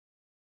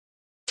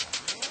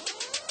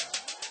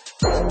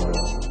I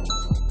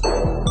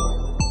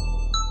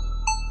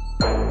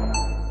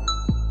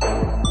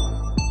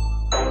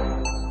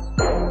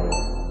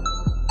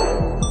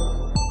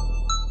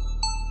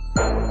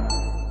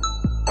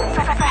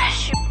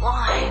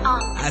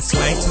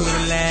swang to the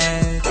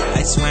left,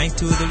 I swang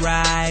to the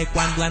right.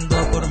 Cuando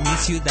ando por mi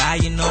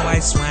ciudad, you know I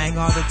swang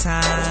all the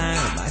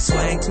time. I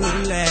swang to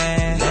the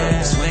left,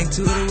 I swang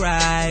to the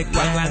right.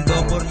 Cuando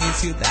ando por mi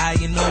ciudad,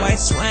 you know I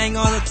swang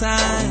all the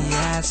time.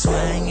 Yeah, I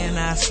swang and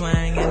I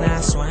swang and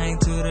I swang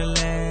to the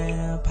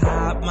left.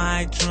 Pop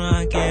my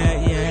trunk, yeah.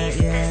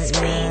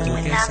 Tú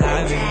que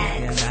sabes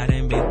de andar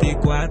en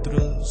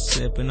 24,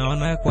 sipping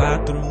on a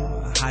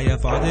 4. High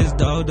off all this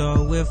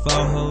dodo with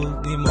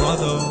fojo, ni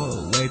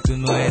modo. Güey, tú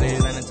no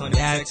eres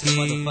de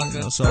aquí.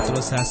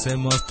 Nosotros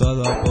hacemos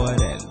todo por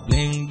el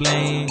bling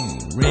bling,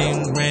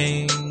 ring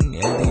ring.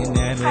 El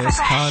dinero es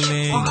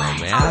calling. No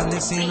me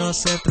hables si no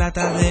se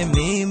trata de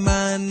mi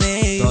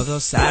money.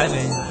 Todos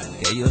saben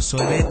que yo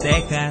soy de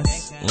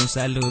Texas. Un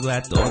saludo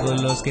a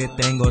todos los que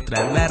tengo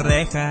tras las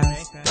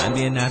rejas.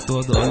 También a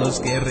todos los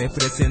que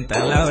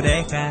representan la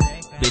oreja.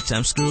 Bitch,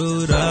 I'm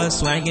screwed up,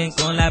 swanging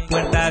con la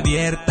puerta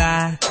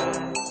abierta.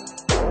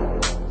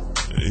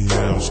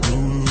 Yeah, I'm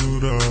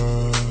screwed up,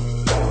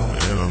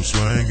 and I'm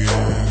swanging.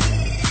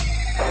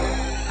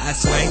 I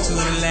swang to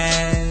the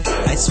left,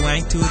 I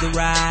swang to the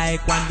right.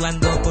 Cuando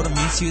ando por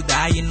mi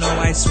ciudad, you know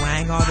I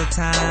swang all the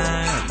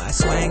time. I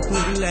swang to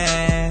the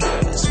left,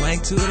 I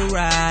swang to the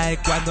right.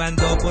 Cuando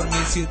ando por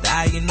mi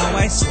ciudad, you know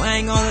I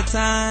swang all the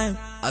time.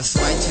 I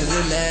swing to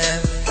the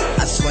left,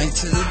 I swing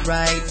to the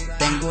right.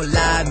 Tengo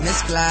la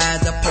mezcla,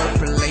 the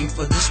purple lane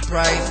for the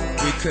Sprite.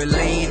 We could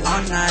lean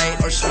all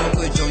night or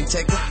smoke a joint,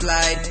 take a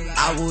flight.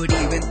 I would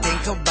even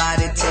think about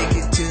it, take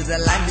it to the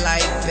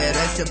limelight. Pero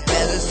ese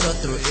pedo es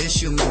otro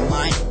issue. My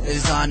mind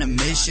is on a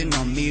mission,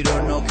 no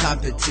meter, no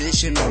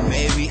competition. Or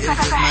maybe it's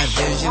just my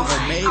vision,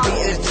 or maybe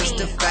it's just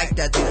the fact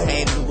that these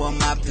haters want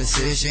my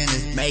position.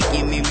 It's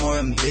making me more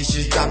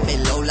ambitious, drop it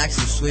low like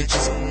some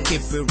switches.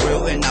 Keep it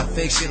real and not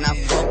fiction, I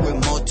fuck with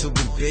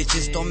multiple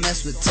bitches. Don't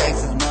mess with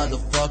Texas,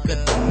 motherfucker,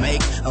 don't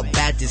make a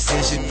bad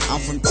decision. I'm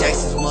from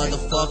Texas,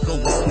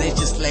 motherfucker, with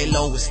snitches, lay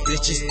low with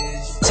stitches.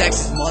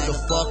 Texas,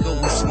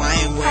 motherfucker, we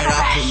swing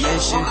without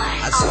permission.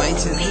 I swing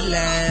to the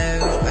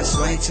left, I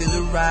swing to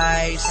the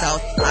right.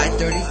 South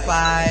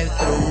I-35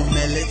 through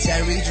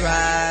Military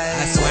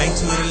Drive. I swang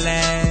to the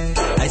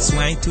left, I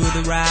swang to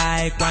the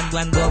right. Cuando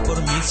ando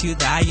por mi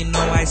ciudad, you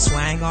know I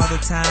swang all the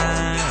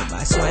time.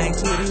 I swang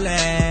to the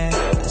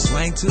left, I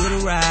swang to the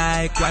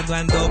right. Cuando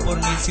ando por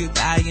mi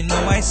ciudad, you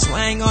know I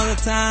swang all the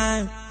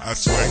time. I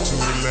swang to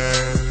the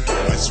left,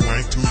 I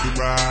swang to the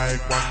right.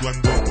 Cuando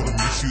ando por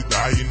mi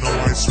ciudad, you know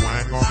I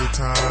swang all the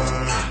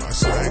time. I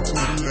swang to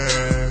the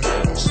left,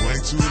 I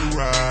swang to the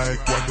right.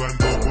 Cuando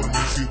ando por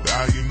mi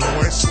ciudad, you know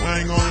I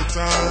swang all the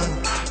time.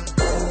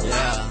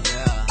 Yeah,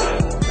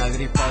 la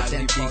gripa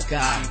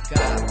auténtica.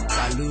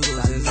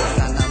 Saludos desde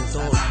San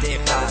Antonio,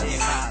 Texas,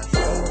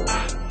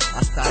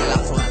 hasta la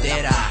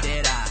frontera.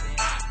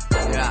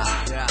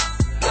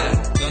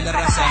 ¿Qué onda,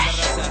 raza?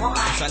 Un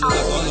saludo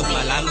a todos los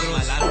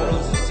malandros,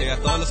 a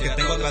todos los que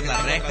tengo tras la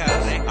reja,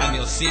 a mi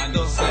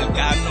osito, el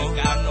Cano,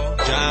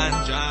 Jan,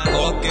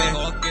 Oke,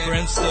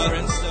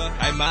 Friendster.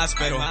 Hay más,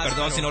 pero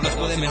perdón si no los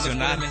puedo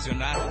mencionar.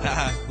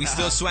 We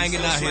still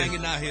swanging out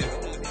here.